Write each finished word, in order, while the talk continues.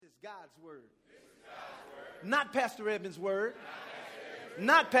God's word. Not Pastor Edmonds' word.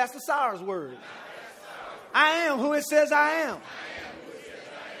 Not Pastor Sauer's word. I am who it says I am.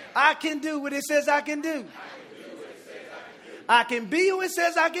 I can do what it says I can do. I can be who it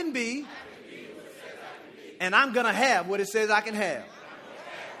says I can be. And I'm going to have what it says I can have.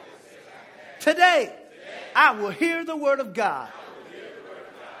 Today, I will hear the word of God.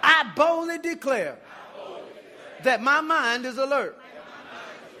 I boldly declare that my mind is alert.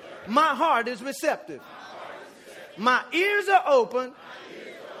 My heart is receptive. My ears are open.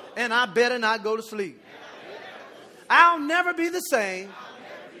 And I better not go to sleep. I'll never be the same.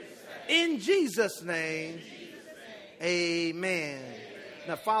 In Jesus' name, amen.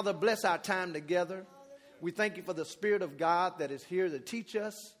 Now, Father, bless our time together. We thank you for the Spirit of God that is here to teach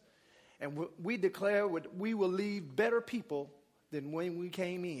us. And we declare we will leave better people than when we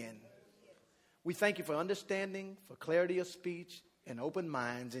came in. We thank you for understanding, for clarity of speech, and open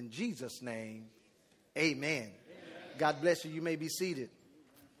minds. In Jesus' name, amen. God bless you. You may be seated.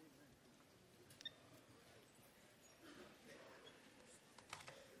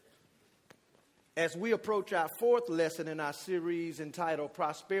 As we approach our fourth lesson in our series entitled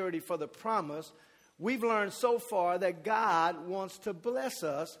Prosperity for the Promise, we've learned so far that God wants to bless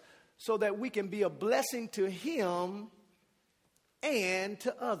us so that we can be a blessing to Him and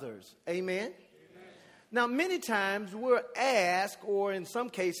to others. Amen? Amen. Now, many times we're asked, or in some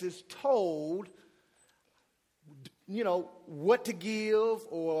cases told, what to give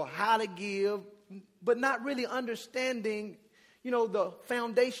or how to give, but not really understanding the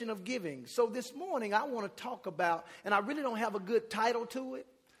foundation of giving. So this morning I want to talk about, and I really don't have a good title to it.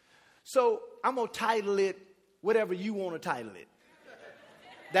 So I'm going to title it whatever you want to title it.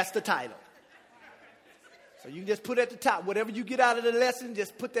 That's the title. So you can just put at the top, whatever you get out of the lesson,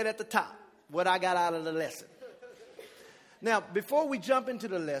 just put that at the top. What I got out of the lesson. Now, before we jump into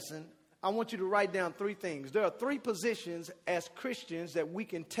the lesson, I want you to write down three things. There are three positions as Christians that we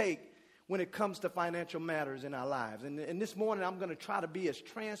can take when it comes to financial matters in our lives. And this morning, I'm going to try to be as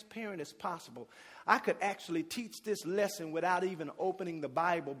transparent as possible. I could actually teach this lesson without even opening the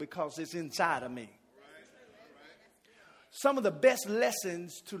Bible because it's inside of me. Some of the best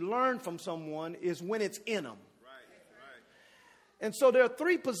lessons to learn from someone is when it's in them. And so there are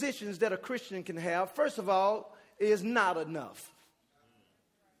three positions that a Christian can have. First of all, is not enough.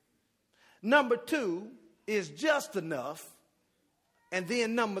 Number two is just enough. And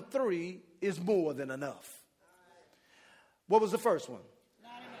then number three is more than enough. What was the first one?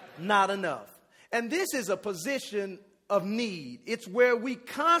 Not enough. And this is a position of need. It's where we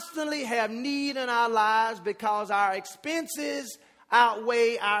constantly have need in our lives because our expenses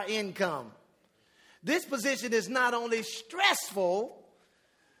outweigh our income. This position is not only stressful,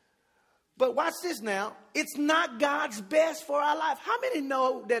 but watch this now, it's not God's best for our life. How many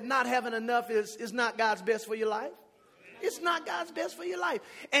know that not having enough is not God's best for your life? It's not God's best for your life.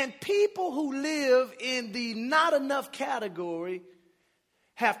 And people who live in the not enough category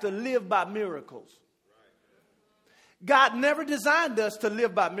have to live by miracles. God never designed us to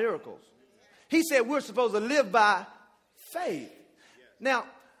live by miracles. He said we're supposed to live by faith. Now,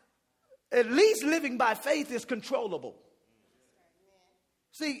 at least living by faith is controllable.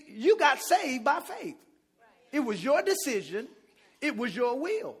 See, you got saved by faith. It was your decision. It was your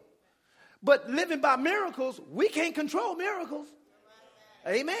will. But living by miracles, we can't control miracles.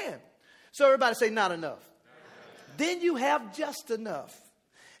 Amen. So everybody say not enough. Then you have just enough.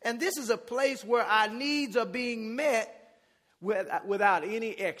 And this is a place where our needs are being met without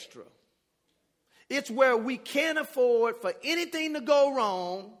any extra. It's where we can't afford for anything to go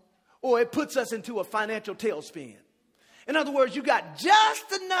wrong, or it puts us into a financial tailspin. In other words, you got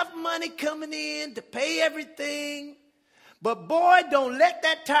just enough money coming in to pay everything. But boy, don't let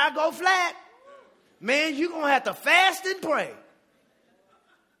that tire go flat. Man, you're going to have to fast and pray.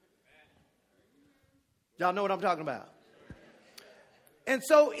 Y'all know what I'm talking about. And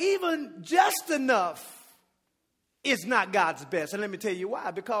so even just enough is not God's best. And let me tell you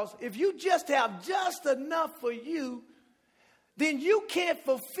why. Because if you just have just enough for you, then you can't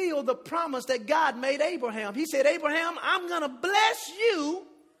fulfill the promise that God made Abraham. He said, Abraham, I'm going to bless you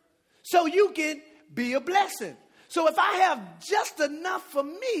so you can be a blessing. So if I have just enough for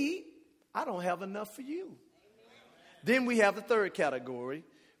me, I don't have enough for you. Then we have the third category,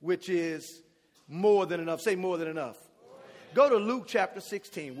 which is more than enough. Say more than enough. Go to Luke chapter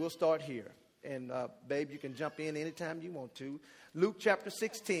 16. We'll start here. And babe, you can jump in anytime you want to. Luke chapter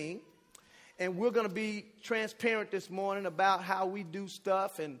 16. And we're going to be transparent this morning about how we do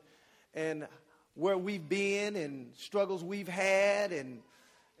stuff and where we've been and struggles we've had and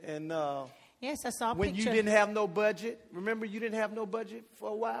Yes, I saw a when picture. you didn't have no budget. Remember, you didn't have no budget for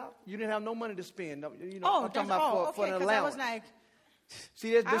a while. You didn't have no money to spend. You know, I'm talking about for an okay, allowance. I was like,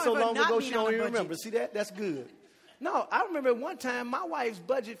 See, that's been so long ago, she being don't on a even budget. remember. See that? That's good. No, I remember one time my wife's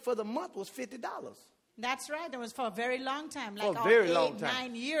budget for the month was $50. that's right. That was for a very long time. Like For a very 8, long time.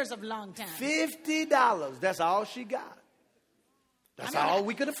 9 years of long time. $50. That's all she got. That's all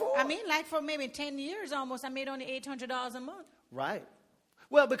we could afford. I mean, like for maybe 10 years almost, I made only $800 a month. Right.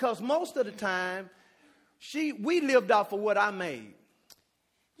 Well, because most of the time, we lived off of what I made.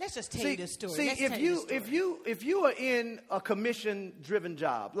 Let's just tell you this story. See, Let's tell you the story. if you are in a commission-driven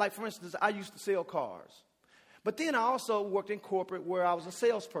job, like for instance, I used to sell cars, but then I also worked in corporate where I was a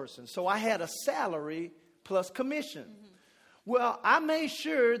salesperson, so I had a salary plus commission. Mm-hmm. Well, I made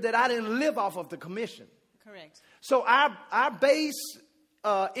sure that I didn't live off of the commission. Correct. So our base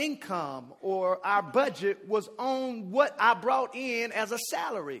income or our budget was on what I brought in as a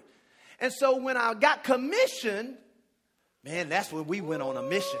salary, and so when I got commission. Man, that's when we went on a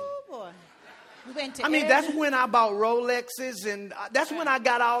mission. Oh, boy. We went to that's when I bought Rolexes, and that's when I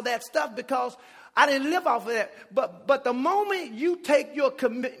got all that stuff because I didn't live off of that. But the moment you take your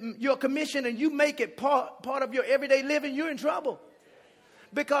commission and you make it part of your everyday living, you're in trouble.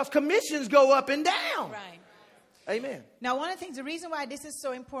 Because commissions go up and down. Right. Amen. Now, one of the things, the reason why this is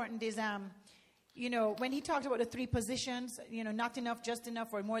so important is, when he talked about the 3 positions, not enough, just enough,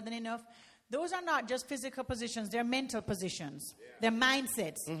 or more than enough, those are not just physical positions. They're mental positions. They're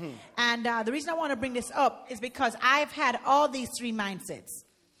mindsets. Mm-hmm. And the reason I want to bring this up is because I've had all these 3 mindsets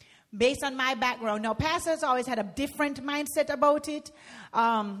based on my background. Now, pastors always had a different mindset about it.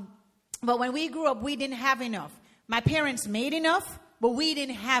 But when we grew up, we didn't have enough. My parents made enough, but we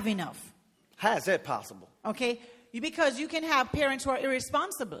didn't have enough. How is that possible? Okay? Because you can have parents who are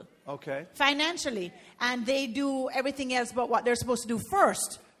irresponsible. Okay. Financially. And they do everything else but what they're supposed to do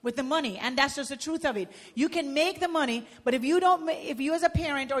first. With the money, and that's just the truth of it. You can make the money, but if you as a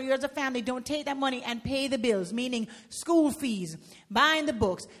parent or you as a family don't take that money and pay the bills, meaning school fees, buying the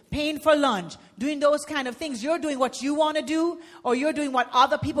books, paying for lunch, doing those kind of things, you're doing what you want to do, or you're doing what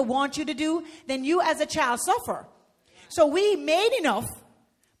other people want you to do, then you as a child suffer. So we made enough,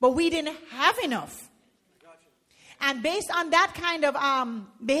 but we didn't have enough. And based on that kind of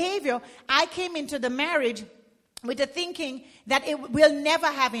behavior, I came into the marriage with the thinking that it will never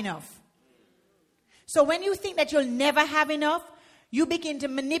have enough. So when you think that you'll never have enough, you begin to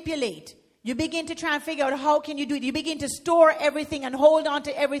manipulate. You begin to try and figure out how can you do it. You begin to store everything and hold on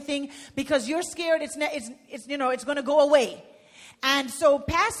to everything because you're scared it's going to go away. And so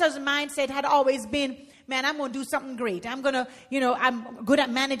pastor's mindset had always been, man, I'm going to do something great. I'm going to, I'm good at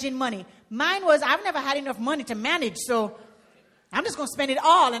managing money. Mine was, I've never had enough money to manage, so I'm just going to spend it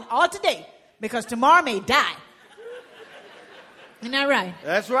all and all today because tomorrow may die. Isn't that right?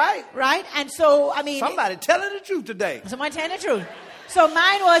 That's right. Right? And so, somebody telling the truth today. Somebody telling the truth. So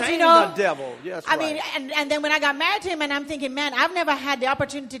mine was, Shame the devil. Yes, and then when I got married to him, and I'm thinking, man, I've never had the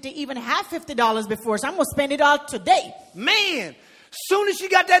opportunity to even have $50 before, so I'm going to spend it all today. Man, soon as she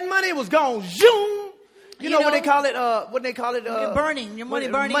got that money, it was gone. Zoom. You know what they call it? Burning. Your money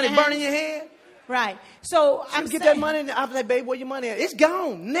burning. Money burning your hand. Right. So I'm get that money, and I was like, babe, where your money at? It's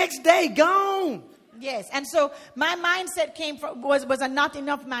gone. Next day, gone. Yes, and so my mindset was a not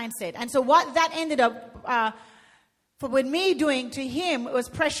enough mindset. And so what that ended up with me doing to him was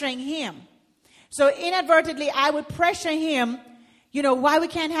pressuring him. So inadvertently, I would pressure him, why we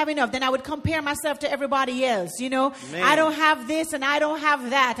can't have enough. Then I would compare myself to everybody else, Man. I don't have this and I don't have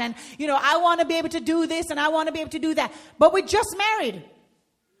that. And, I want to be able to do this and I want to be able to do that. But we just married.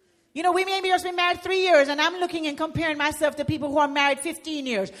 We maybe just been married 3 years, and I'm looking and comparing myself to people who are married 15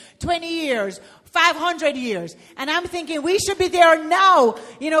 years, 20 years, 500 years. And I'm thinking we should be there now,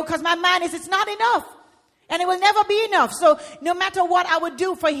 because my mind is it's not enough. And it will never be enough. So no matter what I would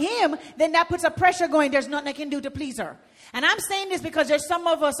do for him, then that puts a pressure going, there's nothing I can do to please her. And I'm saying this because there's some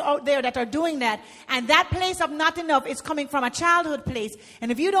of us out there that are doing that. And that place of not enough is coming from a childhood place.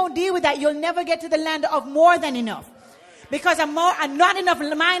 And if you don't deal with that, you'll never get to the land of more than enough. Because a not enough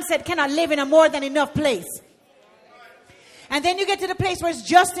mindset cannot live in a more than enough place. And then you get to the place where it's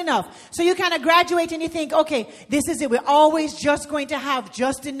just enough. So you kind of graduate and you think, okay, this is it. We're always just going to have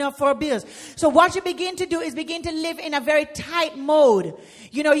just enough for our bills. So what you begin to do is begin to live in a very tight mode.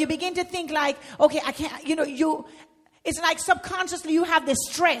 You begin to think like, okay, I can't, it's like subconsciously you have this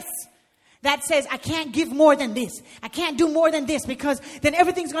stress that says, I can't give more than this. I can't do more than this because then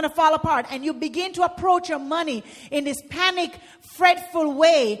everything's going to fall apart. And you begin to approach your money in this panic, fretful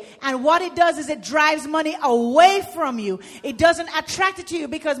way. And what it does is it drives money away from you. It doesn't attract it to you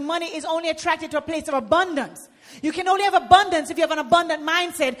because money is only attracted to a place of abundance. You can only have abundance if you have an abundant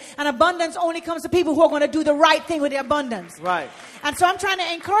mindset, and abundance only comes to people who are going to do the right thing with the abundance. Right. And so I'm trying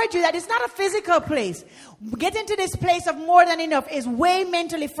to encourage you that it's not a physical place. Get into this place of more than enough is way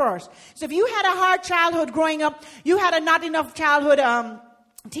mentally first. So if you had a hard childhood growing up, you had a not enough childhood,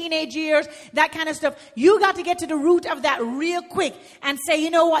 teenage years, that kind of stuff, you got to get to the root of that real quick and say, you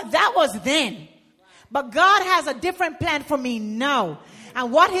know what, that was then. But God has a different plan for me now.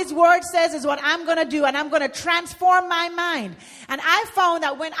 And what his word says is what I'm going to do. And I'm going to transform my mind. And I found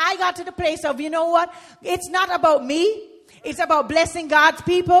that when I got to the place of, you know what, it's not about me. It's about blessing God's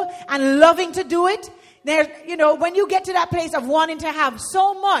people and loving to do it. There's, you know, when you get to that place of wanting to have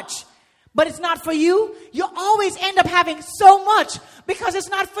so much, but it's not for you, you always end up having so much because it's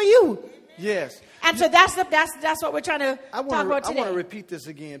not for you. Yes. And so that's what we're trying to talk about today. I want to repeat this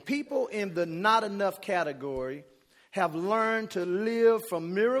again. People in the not enough category have learned to live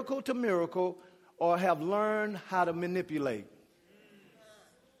from miracle to miracle, or have learned how to manipulate.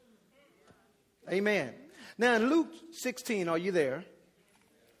 Amen. Now in Luke 16, are you there?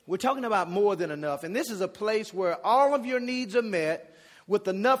 We're talking about more than enough. And this is a place where all of your needs are met with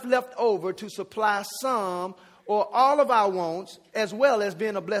enough left over to supply some or all of our wants, as well as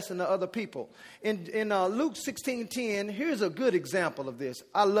being a blessing to other people. In Luke 16:10, here's a good example of this.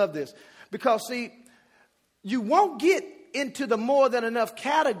 I love this. Because, see, you won't get into the more than enough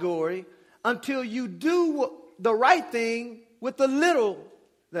category until you do the right thing with the little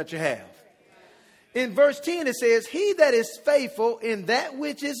that you have. In verse 10, it says, he that is faithful in that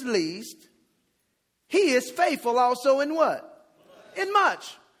which is least, he is faithful also in what? In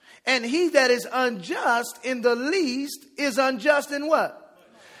much. And he that is unjust in the least is unjust in what?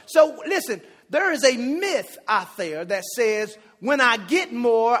 So listen, there is a myth out there that says, when I get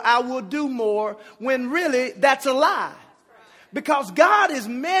more, I will do more, when really that's a lie. Because God is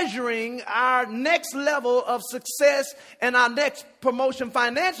measuring our next level of success and our next promotion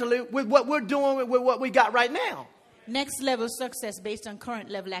financially with what we're doing with what we got right now. Next level success based on current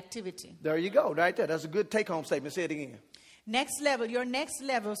level activity. There you go, right there. That's a good take-home statement. Say it again. Your next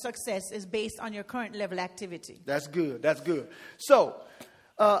level success is based on your current level activity. That's good. That's good. So,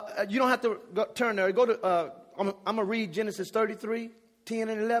 you don't have to turn there. Go to, I'm going to read Genesis 33, 10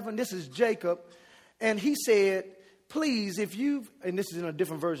 and 11. This is Jacob. And he said, please, if you've, and this is in a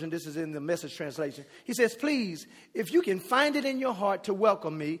different version, this is in the Message translation. He says, please, if you can find it in your heart to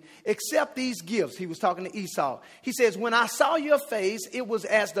welcome me, accept these gifts. He was talking to Esau. He says, when I saw your face, it was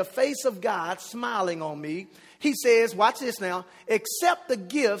as the face of God smiling on me. He says, watch this now, accept the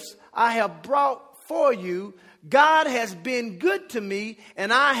gifts I have brought for you. God has been good to me,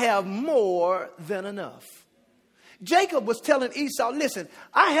 and I have more than enough. Jacob was telling Esau, listen,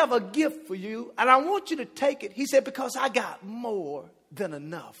 I have a gift for you, and I want you to take it. He said, because I got more than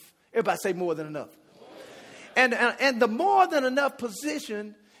enough. Everybody say more than enough. And the more than enough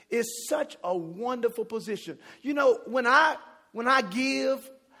position is such a wonderful position. You know, when I give,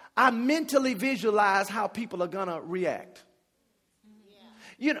 I mentally visualize how people are going to react. Yeah.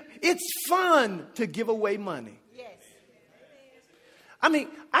 You know, it's fun to give away money. Yes. I mean,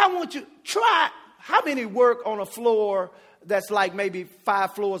 I want you to try. How many work on a floor that's like maybe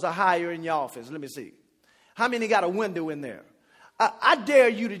 5 floors or higher in your office? Let me see. How many got a window in there? I dare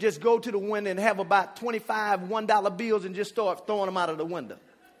you to just go to the window and have about 25 $1 bills and just start throwing them out of the window.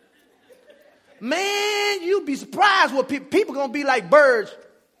 Man, you'd be surprised what people going to be like birds.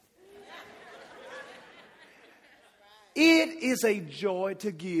 It is a joy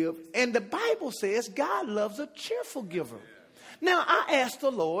to give. And the Bible says God loves a cheerful giver. Now, I asked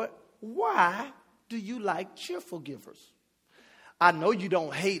the Lord, why do you like cheerful givers? I know you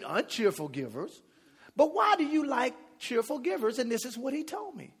don't hate uncheerful givers, but why do you like cheerful givers? And this is what he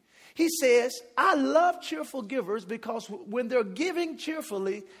told me. He says, I love cheerful givers because when they're giving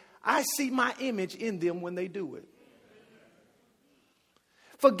cheerfully, I see my image in them when they do it.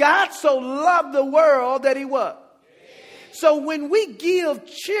 For God so loved the world that he what? So when we give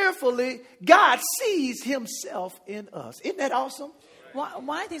cheerfully, God sees himself in us. Isn't that awesome? One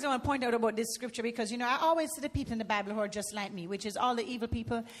of the things I want to point out about this scripture, because, you know, I always see the people in the Bible who are just like me, which is all the evil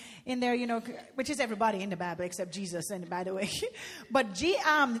people in there, you know, which is everybody in the Bible except Jesus, and by the way. But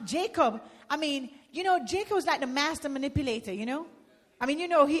Jacob, I mean, you know, Jacob was like the master manipulator, you know.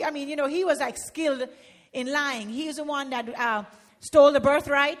 He was like skilled in lying. He was the one that stole the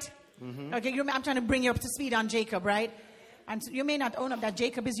birthright. Mm-hmm. Okay, I'm trying to bring you up to speed on Jacob, right? And you may not own up that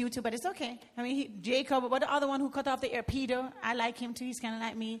Jacob is you too, but it's okay. I mean, Jacob, what the other one who cut off the ear? Peter. I like him too. He's kind of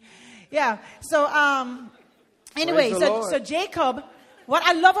like me. Yeah. So, anyway, so Jacob, what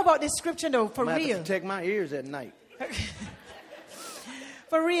I love about this scripture though, for real. I have to protect my ears at night.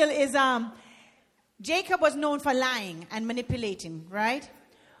 For real is, Jacob was known for lying and manipulating, right?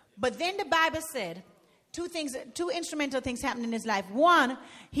 But then the Bible said two instrumental things happened in his life. One,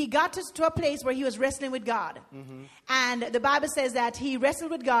 he got to a place where he was wrestling with God. Mm-hmm. And the Bible says that he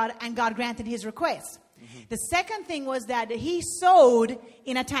wrestled with God and God granted his request. Mm-hmm. The second thing was that he sowed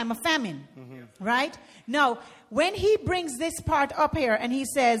in a time of famine, right? Now, when he brings this part up here and he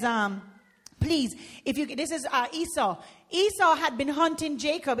says, please, this is Esau. Esau had been hunting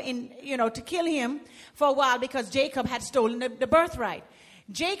Jacob to kill him for a while because Jacob had stolen the birthright.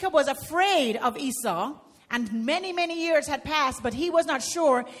 Jacob was afraid of Esau, and many, many years had passed, but he was not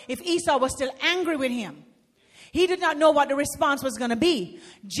sure if Esau was still angry with him. He did not know what the response was going to be.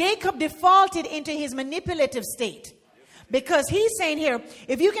 Jacob defaulted into his manipulative state. Because he's saying here,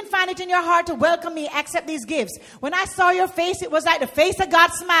 if you can find it in your heart to welcome me, accept these gifts. When I saw your face, it was like the face of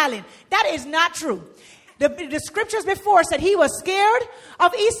God smiling. That is not true. The scriptures before said he was scared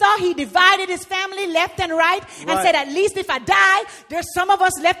of Esau. He divided his family left and right and said, at least if I die, there's some of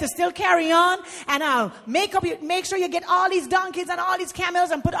us left to still carry on. And I'll make sure you get all these donkeys and all these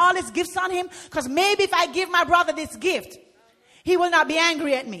camels and put all these gifts on him. Because maybe if I give my brother this gift, he will not be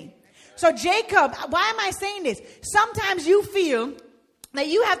angry at me. So Jacob, why am I saying this? Sometimes you feel that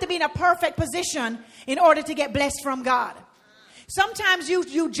you have to be in a perfect position in order to get blessed from God. Sometimes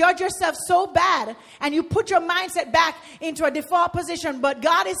you judge yourself so bad and you put your mindset back into a default position. But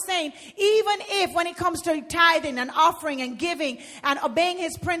God is saying, even if when it comes to tithing and offering and giving and obeying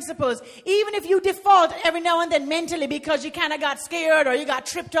his principles, even if you default every now and then mentally because you kind of got scared or you got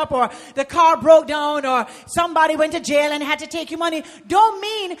tripped up or the car broke down or somebody went to jail and had to take your money, don't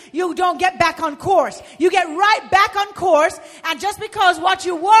mean you don't get back on course. You get right back on course, and just because what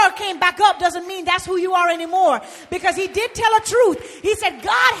you were came back up doesn't mean that's who you are anymore. Because he did tell a truth. He said,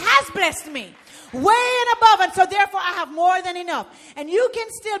 God has blessed me way and above, and so therefore I have more than enough. And you can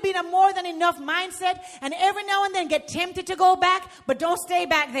still be in a more than enough mindset and every now and then get tempted to go back, but don't stay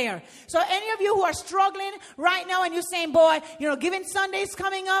back there. So any of you who are struggling right now and you're saying, boy, Giving Sunday's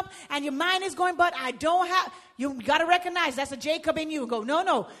coming up and your mind is going, but I don't have, you got to recognize that's a Jacob in you. Go,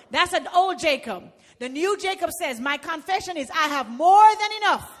 no, that's an old Jacob. The new Jacob says, my confession is I have more than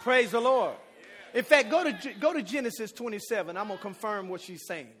enough. Praise the Lord. In fact, go to Genesis 27. I'm going to confirm what she's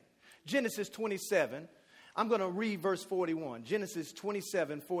saying. Genesis 27. I'm going to read verse 41. Genesis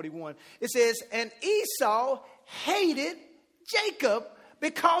 27:41. It says, and Esau hated Jacob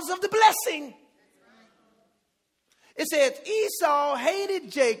because of the blessing. It says, Esau hated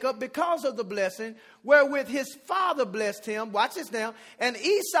Jacob because of the blessing wherewith his father blessed him. Watch this now. And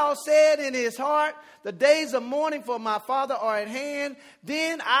Esau said in his heart, the days of mourning for my father are at hand.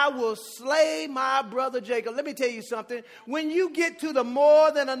 Then I will slay my brother Jacob. Let me tell you something. When you get to the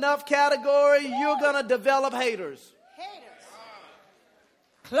more than enough category, you're going to develop haters.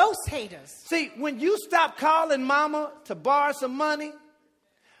 Close haters. See, when you stop calling mama to borrow some money,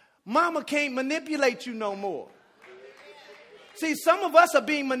 mama can't manipulate you no more. See, some of us are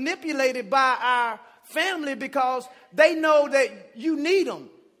being manipulated by our family because they know that you need them.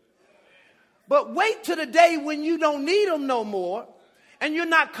 But wait till the day when you don't need them no more and you're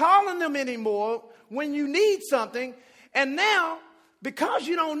not calling them anymore when you need something. And now, because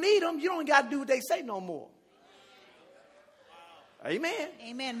you don't need them, you don't got to do what they say no more. Amen.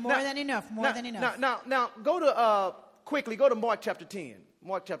 Amen. More than enough. More than enough. Now, go to Mark chapter 10.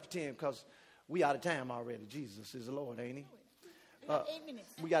 Mark chapter 10, because we out of time already. Jesus is the Lord, ain't he? 8 minutes.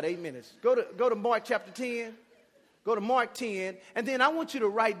 We got 8 minutes. Go to Mark chapter 10. Go to Mark 10. And then I want you to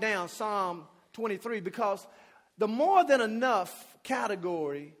write down Psalm 23, because the more than enough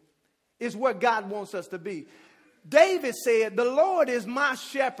category is where God wants us to be. David said, the Lord is my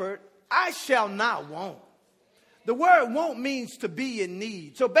shepherd, I shall not want. The word want means to be in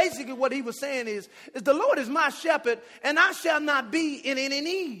need. So basically what he was saying is the Lord is my shepherd and I shall not be in any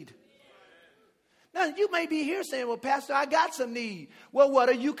need. Now, you may be here saying, well, Pastor, I got some need. Well, what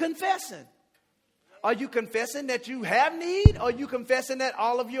are you confessing? Are you confessing that you have need? Or are you confessing that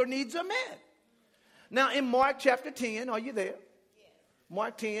all of your needs are met? Now, in Mark chapter 10, are you there? Yes.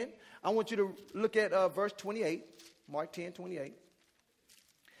 Mark 10, I want you to look at verse 28. Mark 10:28.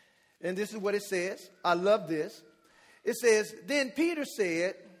 And this is what it says. I love this. It says, then Peter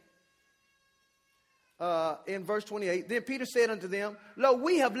said, in verse 28, then Peter said unto them, lo,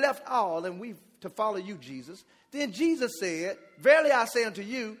 we have left all and we've to follow you, Jesus. Then Jesus said, verily I say unto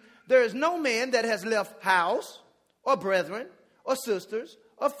you, there is no man that has left house or brethren or sisters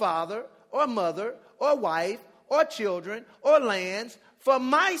or father or mother or wife or children or lands for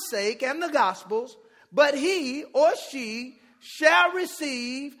my sake and the gospel's, but he or she shall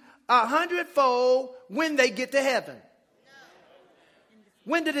receive 100-fold when they get to heaven.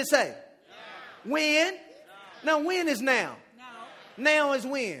 When did it say? When? Now, when is now? Now is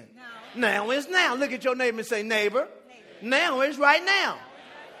when? Now is now. Look at your neighbor and say, neighbor, now is right now.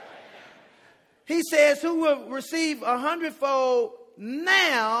 He says, who will receive 100-fold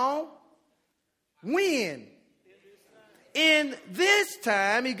now? When? In this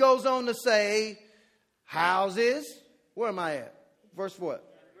time, he goes on to say, houses. Where am I at? Verse what?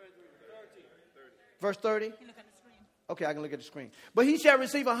 Verse 30? Okay, I can look at the screen. But he shall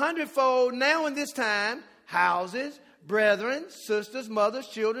receive 100-fold now in this time, houses, brethren, sisters, mothers,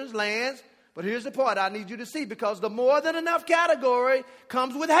 children, lands. But here's the part I need you to see, because the more than enough category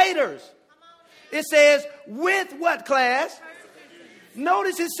comes with haters. It says, with what class?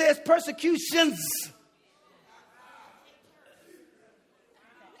 Notice it says persecutions.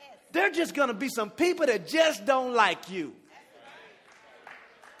 There are just going to be some people that just don't like you.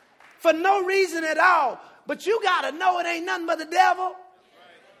 For no reason at all. But you got to know it ain't nothing but the devil.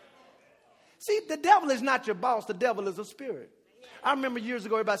 See, the devil is not your boss. The devil is a spirit. I remember years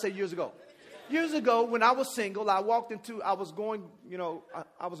ago, everybody say years ago. Years ago, when I was single, I was going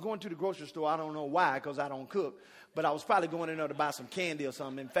to the grocery store. I don't know why, because I don't cook. But I was probably going in there to buy some candy or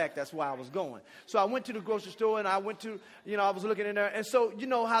something. In fact, that's why I was going. So I went to the grocery store and I went to, I was looking in there. And so, you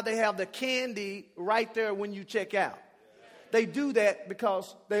know how they have the candy right there when you check out. They do that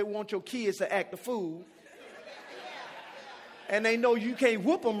because they want your kids to act the fool. And they know you can't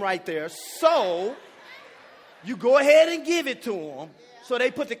whoop them right there. So you go ahead and give it to them. So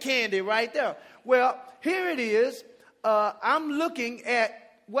they put the candy right there. Well, here it is. I'm looking at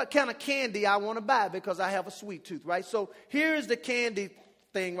what kind of candy I want to buy because I have a sweet tooth, right? So here is the candy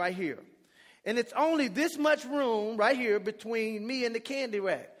thing right here. And it's only this much room right here between me and the candy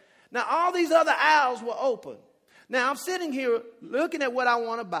rack. Now, all these other aisles were open. Now, I'm sitting here looking at what I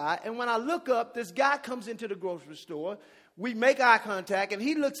want to buy. And when I look up, this guy comes into the grocery store. We make eye contact, and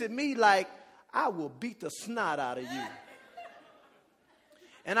he looks at me like, I will beat the snot out of you.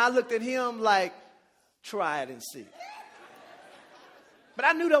 And I looked at him like, try it and see. But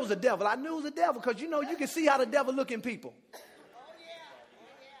I knew that was the devil. I knew it was the devil because, you can see how the devil look in people.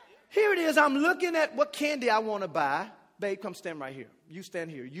 Here it is. I'm looking at what candy I want to buy. Babe, come stand right here. You stand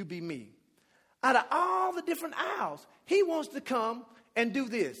here. You be me. Out of all the different aisles, he wants to come and do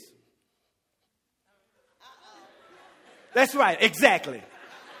this. That's right. Exactly.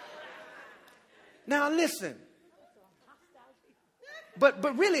 Now listen.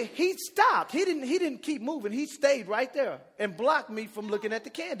 But really, he stopped. He didn't keep moving. He stayed right there and blocked me from looking at the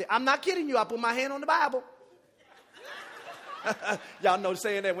candy. I'm not kidding you. I put my hand on the Bible. Y'all know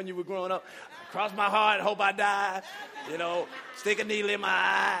saying that when you were growing up. Cross my heart, hope I die. Stick a needle in my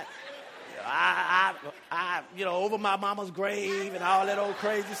eye. I over my mama's grave and all that old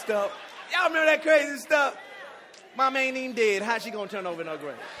crazy stuff. Y'all remember that crazy stuff? Mama ain't even dead. How's she going to turn over in her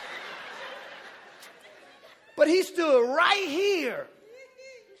grave? But he stood right here.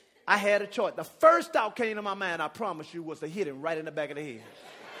 I had a choice. The first thought came to my mind, I promise you, was to hit him right in the back of the head.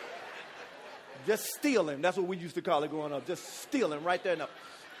 Just steal him. That's what we used to call it growing up. Just steal him right there. Now.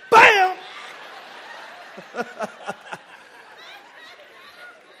 Bam!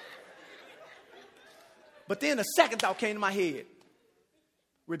 But then the second thought came to my head.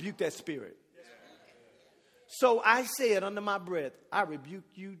 Rebuke that spirit. So I said under my breath, I rebuke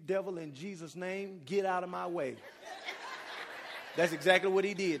you, devil, in Jesus' name. Get out of my way. That's exactly what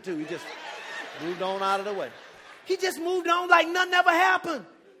he did, too. He just moved on out of the way. He just moved on like nothing ever happened.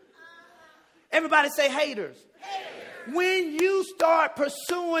 Everybody say haters. Haters. When you start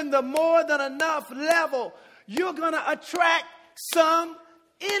pursuing the more than enough level, you're going to attract some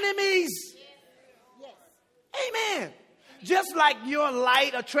enemies. Yes. Amen. Just like your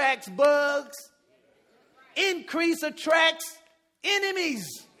light attracts bugs, increase attracts enemies.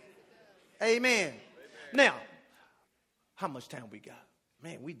 Amen. Now, how much time we got?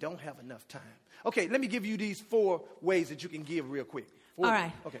 Man, we don't have enough time. Okay, let me give you these 4 ways that you can give real quick. All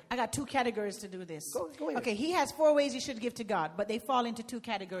right. Okay. I got 2 categories to do this. Go ahead. Okay, he has 4 ways you should give to God, but they fall into 2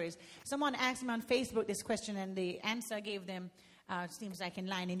 categories. Someone asked me on Facebook this question, and the answer I gave them seems like in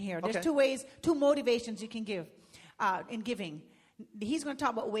line in here. There's 2 ways, 2 motivations you can give in giving. He's going to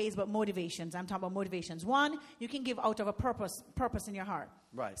talk about ways, but motivations. I'm talking about motivations. 1, you can give out of a purpose in your heart.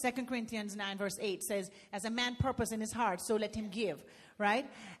 Right. 2 Corinthians 9 verse 8 says, as a man purpose in his heart, so let him give. Right?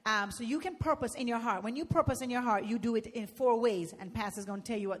 So you can purpose in your heart. When you purpose in your heart, you do it in 4 ways. And Pastor's going to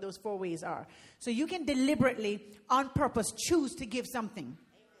tell you what those 4 ways are. So you can deliberately, on purpose, choose to give something.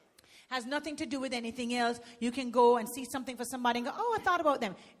 Has nothing to do with anything else. You can go and see something for somebody and go, oh, I thought about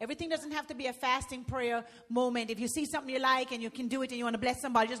them. Everything doesn't have to be a fasting prayer moment. If you see something you like and you can do it and you want to bless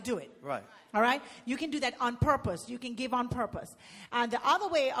somebody, just do it. Right. All right? You can do that on purpose. You can give on purpose. And the other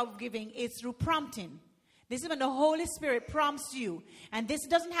way of giving is through prompting. This is when the Holy Spirit prompts you. And this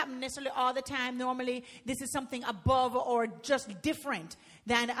doesn't happen necessarily all the time. Normally, this is something above or just different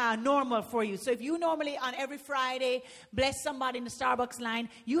than normal for you. So if you normally on every Friday bless somebody in the Starbucks line,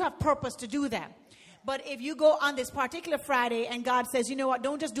 you have purpose to do that. But if you go on this particular Friday and God says, you know what,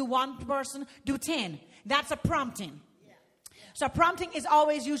 don't just do one person, do 10. That's a prompting. So prompting is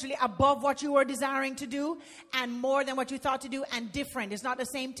always usually above what you were desiring to do and more than what you thought to do and different. It's not the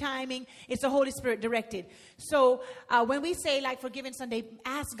same timing. It's the Holy Spirit directed. So when we say like for Giving Sunday,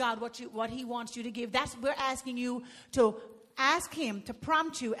 ask God what he wants you to give. We're asking you to ask him to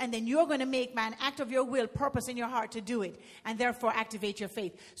prompt you, and then you're going to make by an act of your will purpose in your heart to do it and therefore activate your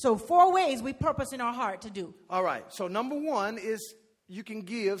faith. So 4 ways we purpose in our heart to do. All right. So number 1 is you can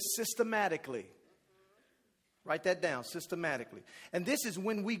give systematically. Write that down, systematically. And this is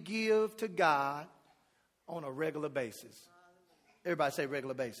when we give to God on a regular basis. Everybody say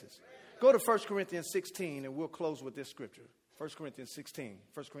regular basis. Go to 1 Corinthians 16 and we'll close with this scripture. 1 Corinthians 16.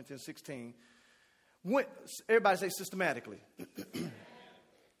 1 Corinthians 16. Everybody say systematically.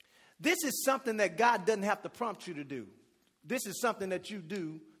 This is something that God doesn't have to prompt you to do. This is something that you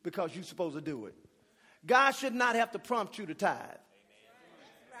do because you're supposed to do it. God should not have to prompt you to tithe.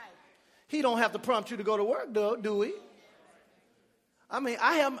 He don't have to prompt you to go to work, do he? I mean,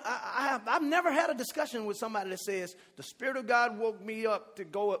 I've never had a discussion with somebody that says the Spirit of God woke me up to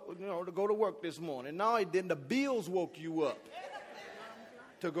go to work this morning. No, it didn't. The bills woke you up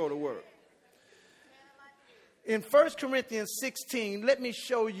to go to work. In 1 Corinthians 16, let me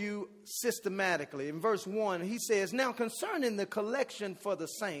show you systematically. In verse 1, he says, now concerning the collection for the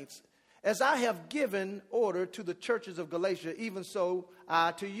saints, as I have given order to the churches of Galatia, even so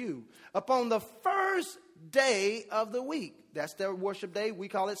I to you. Upon the first day of the week, that's their worship day, we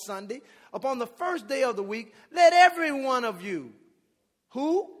call it Sunday. Upon the first day of the week, let every one of you,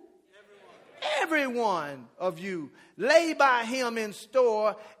 who? Every one of you, lay by him in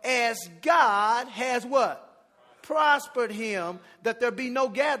store as God has what? Prospered him, that there be no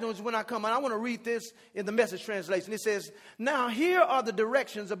gatherings when I come. And I want to read this in the Message translation. It says, now here are the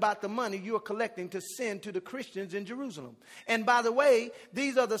directions about the money you are collecting to send to the Christians in Jerusalem. And by the way,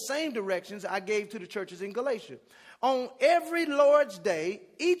 these are the same directions I gave to the churches in Galatia. On every Lord's Day,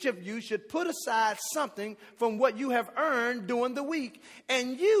 each of you should put aside something from what you have earned during the week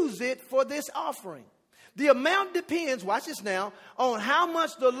and use it for this offering. The amount depends, watch this now, on how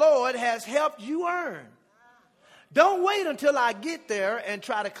much the Lord has helped you earn. Don't wait until I get there and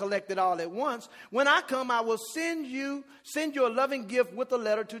try to collect it all at once. When I come, I will send you a loving gift with a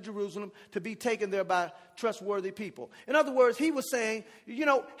letter to Jerusalem to be taken there by trustworthy people. In other words, he was saying,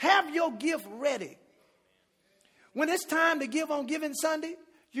 have your gift ready. When it's time to give on Giving Sunday,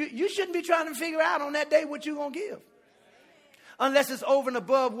 you shouldn't be trying to figure out on that day what you're going to give. Unless it's over and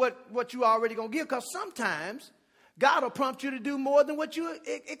above what you already going to give. Because sometimes God will prompt you to do more than what you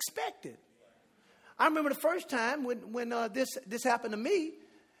expected. I remember the first time when this happened to me,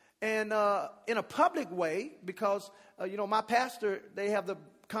 and in a public way, because my pastor, they have the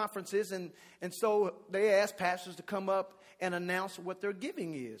conferences, and so they ask pastors to come up and announce what their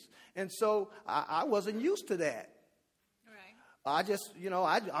giving is, and so I wasn't used to that. Right. I just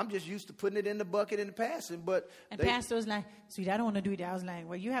I'm just used to putting it in the bucket and passing, pastor was like, "Sweet, I don't want to do that." I was like,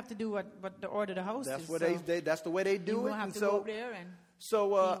 "Well, you have to do what the order the host that's is." That's what that's the way they do it. Have to go up there and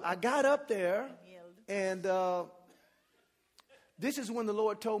so I got up there. And this is when the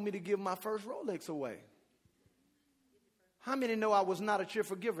Lord told me to give my first Rolex away. How many know I was not a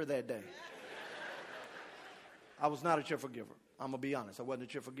cheerful giver that day? I was not a cheerful giver. I'm going to be honest. I wasn't a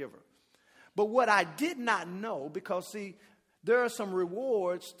cheerful giver. But what I did not know, because, see, there are some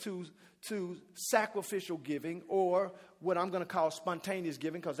rewards to sacrificial giving, or what I'm going to call spontaneous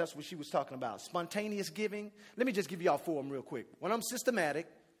giving, because that's what she was talking about. Spontaneous giving. Let me just give you all 4 of them real quick. One of them systematic.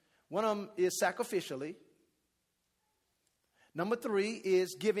 One of them is sacrificially. Number 3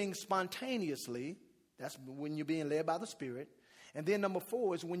 is giving spontaneously. That's when you're being led by the Spirit. And then number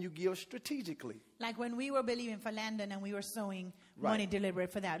 4 is when you give strategically. Like when we were believing for Landon and we were sowing money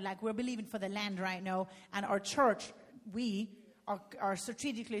deliberate for that. Like we're believing for the land right now. And our church, we are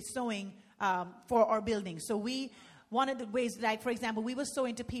strategically sowing for our building. So one of the ways, like for example, we were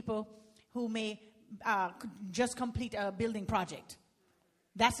sowing to people who may just complete a building project.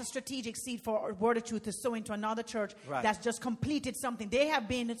 That's a strategic seed for Word of Truth to sow into another church that's just completed something. They have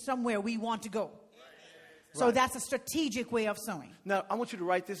been somewhere we want to go. So Right. that's a strategic way of sowing. Now, I want you to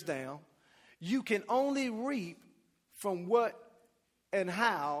write this down. You can only reap from what and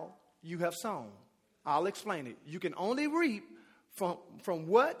how you have sown. I'll explain it. You can only reap from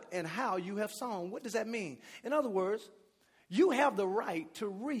what and how you have sown. What does that mean? In other words, you have the right to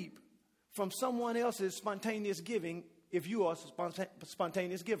reap from someone else's spontaneous giving if you are a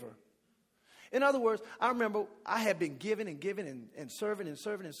spontaneous giver. In other words, I remember I had been giving and serving and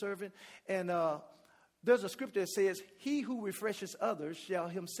serving and serving. And there's a scripture that says, he who refreshes others shall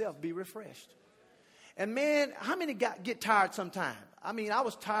himself be refreshed. And man, how many get tired sometime? I mean, I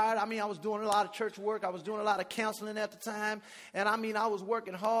was tired. I mean, I was doing a lot of church work. I was doing a lot of counseling at the time. And I mean, I was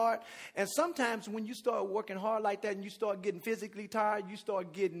working hard. And sometimes when you start working hard like that and you start getting physically tired, you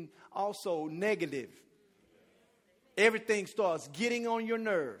start getting also negative. Everything starts getting on your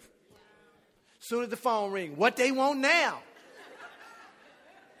nerve. Soon as the phone rings, what they want now?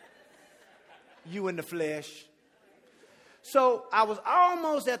 You in the flesh. So I was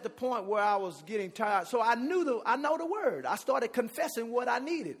almost at the point where I was getting tired. So I know the word. I started confessing what I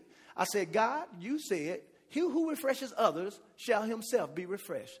needed. I said, God, you said, he who refreshes others shall himself be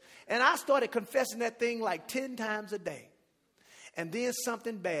refreshed. And I started confessing that thing like 10 times a day. And then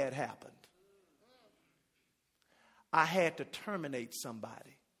something bad happened. I had to terminate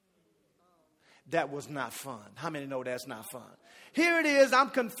somebody. That was not fun. How many know that's not fun? Here it is. I'm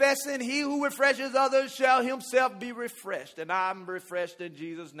confessing, he who refreshes others shall himself be refreshed. And I'm refreshed in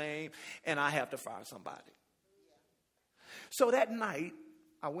Jesus' name. And I have to fire somebody. So that night,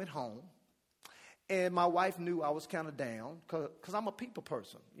 I went home. And my wife knew I was kind of down. Because I'm a people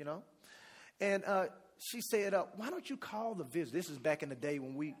person, you know. And she said, why don't you call the visitors? This is back in the day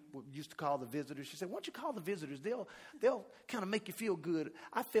when we used to call the visitors. She said, why don't you call the visitors? They'll kind of make you feel good.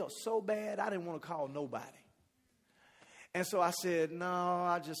 I felt so bad, I didn't want to call nobody. And so I said, no,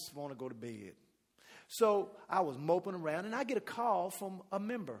 I just want to go to bed. So I was moping around, and I get a call from a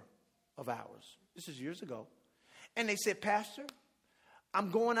member of ours. This is years ago. And they said, Pastor, I'm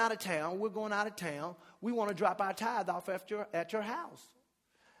going out of town. We're going out of town. We want to drop our tithe off at your house.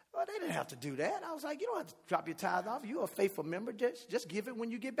 Well, they didn't have to do that. I was like, you don't have to drop your tithe off. You're a faithful member. Just give it when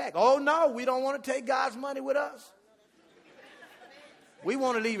you get back. Oh, no, we don't want to take God's money with us. We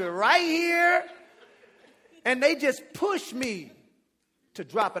want to leave it right here. And they just pushed me to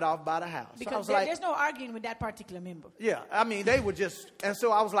drop it off by the house. Because so there's no arguing with that particular member. Yeah, I mean, they were just, and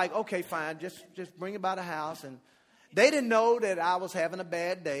so I was like, okay, fine, just bring it by the house. And they didn't know that I was having a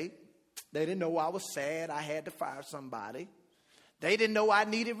bad day. They didn't know I was sad. I had to fire somebody. They didn't know I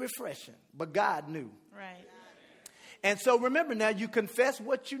needed refreshing, but God knew. Right. And so remember now, you confess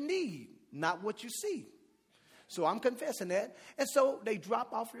what you need, not what you see. So I'm confessing that. And so they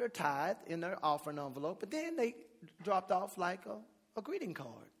drop off your tithe in their offering envelope, but then they dropped off like a greeting card.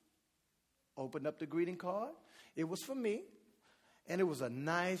 Opened up the greeting card. It was for me. And it was a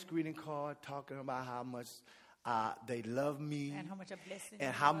nice greeting card talking about how much they love me. And how much a blessing.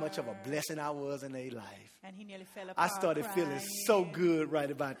 And how much of a blessing I was in their life. And he nearly fell apart. I started feeling so good right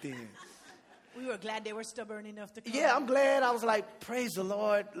about then. We were glad they were stubborn enough to come. Yeah, I'm glad. I was like, praise the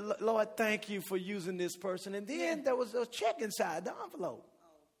Lord. Lord, thank you for using this person. And then there was a check inside the envelope.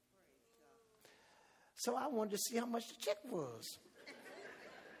 So I wanted to see how much the check was.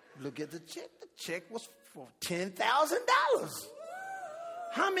 Look at the check. The check was for $10,000.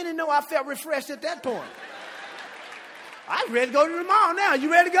 How many know I felt refreshed at that point? I'm ready to go to the mall now.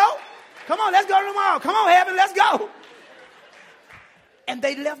 You ready to go? Come on, let's go to the mall. Come on, heaven, let's go. And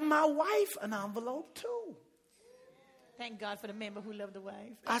they left my wife an envelope too. Thank God for the member who loved the wife.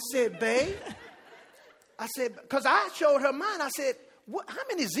 I said, babe. Because I showed her mine. I said, what? How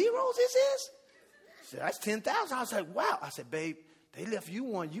many zeros is this? She said, that's 10,000. I was like, wow. I said, babe, they left you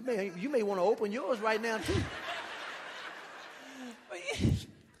one. You may want to open yours right now too.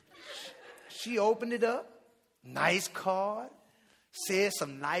 She opened it up. Nice card. Said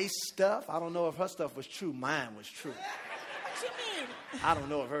some nice stuff. I don't know if her stuff was true. Mine was true. What you mean? I don't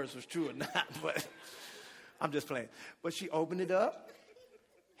know if hers was true or not, but I'm just playing. But she opened it up,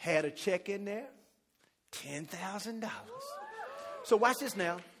 had a check in there, $10,000. So watch this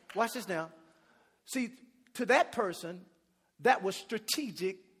now. Watch this now. See, to that person, that was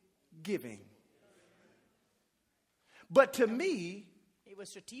strategic giving. But to me, it was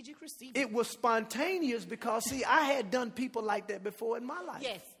strategic receiving. it was spontaneous because, see, I had done people like that before in my life.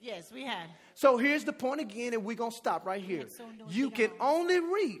 Yes, we had. So here's the point again, and we're going to stop right here. You can only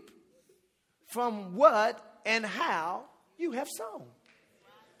reap from what and how you have sown.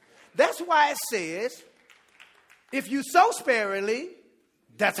 That's why it says, if you sow sparingly,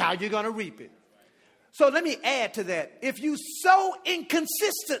 that's how you're going to reap it. So let me add to that. If you sow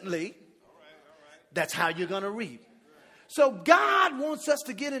inconsistently, that's how you're going to reap. So God wants us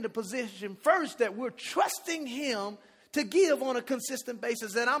to get in a position first that we're trusting him to give on a consistent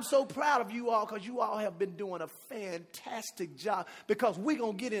basis. And I'm so proud of you all because you all have been doing a fantastic job because we're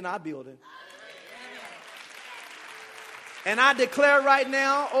going to get in our building. And I declare right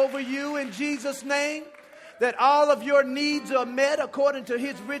now over you in Jesus' name that all of your needs are met according to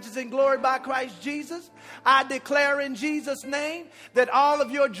his riches and glory by Christ Jesus. I declare in Jesus' name that all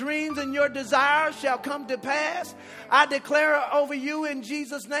of your dreams and your desires shall come to pass. I declare over you in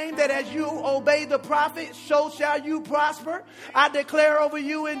Jesus' name that as you obey the prophet, so shall you prosper. I declare over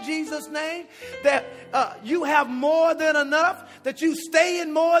you in Jesus' name that you have more than enough, that you stay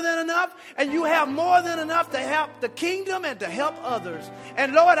in more than enough, and you have more than enough to help the kingdom and to help others.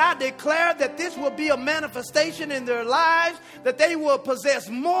 And Lord, I declare that this will be a manifestation in their lives, that they will possess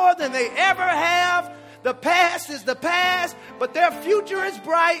more than they ever have. The past is the past, but their future is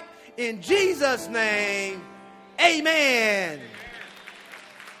bright. In Jesus' name, amen.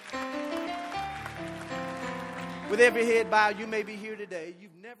 With every head bowed, you may be here today.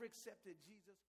 You've never accepted Jesus.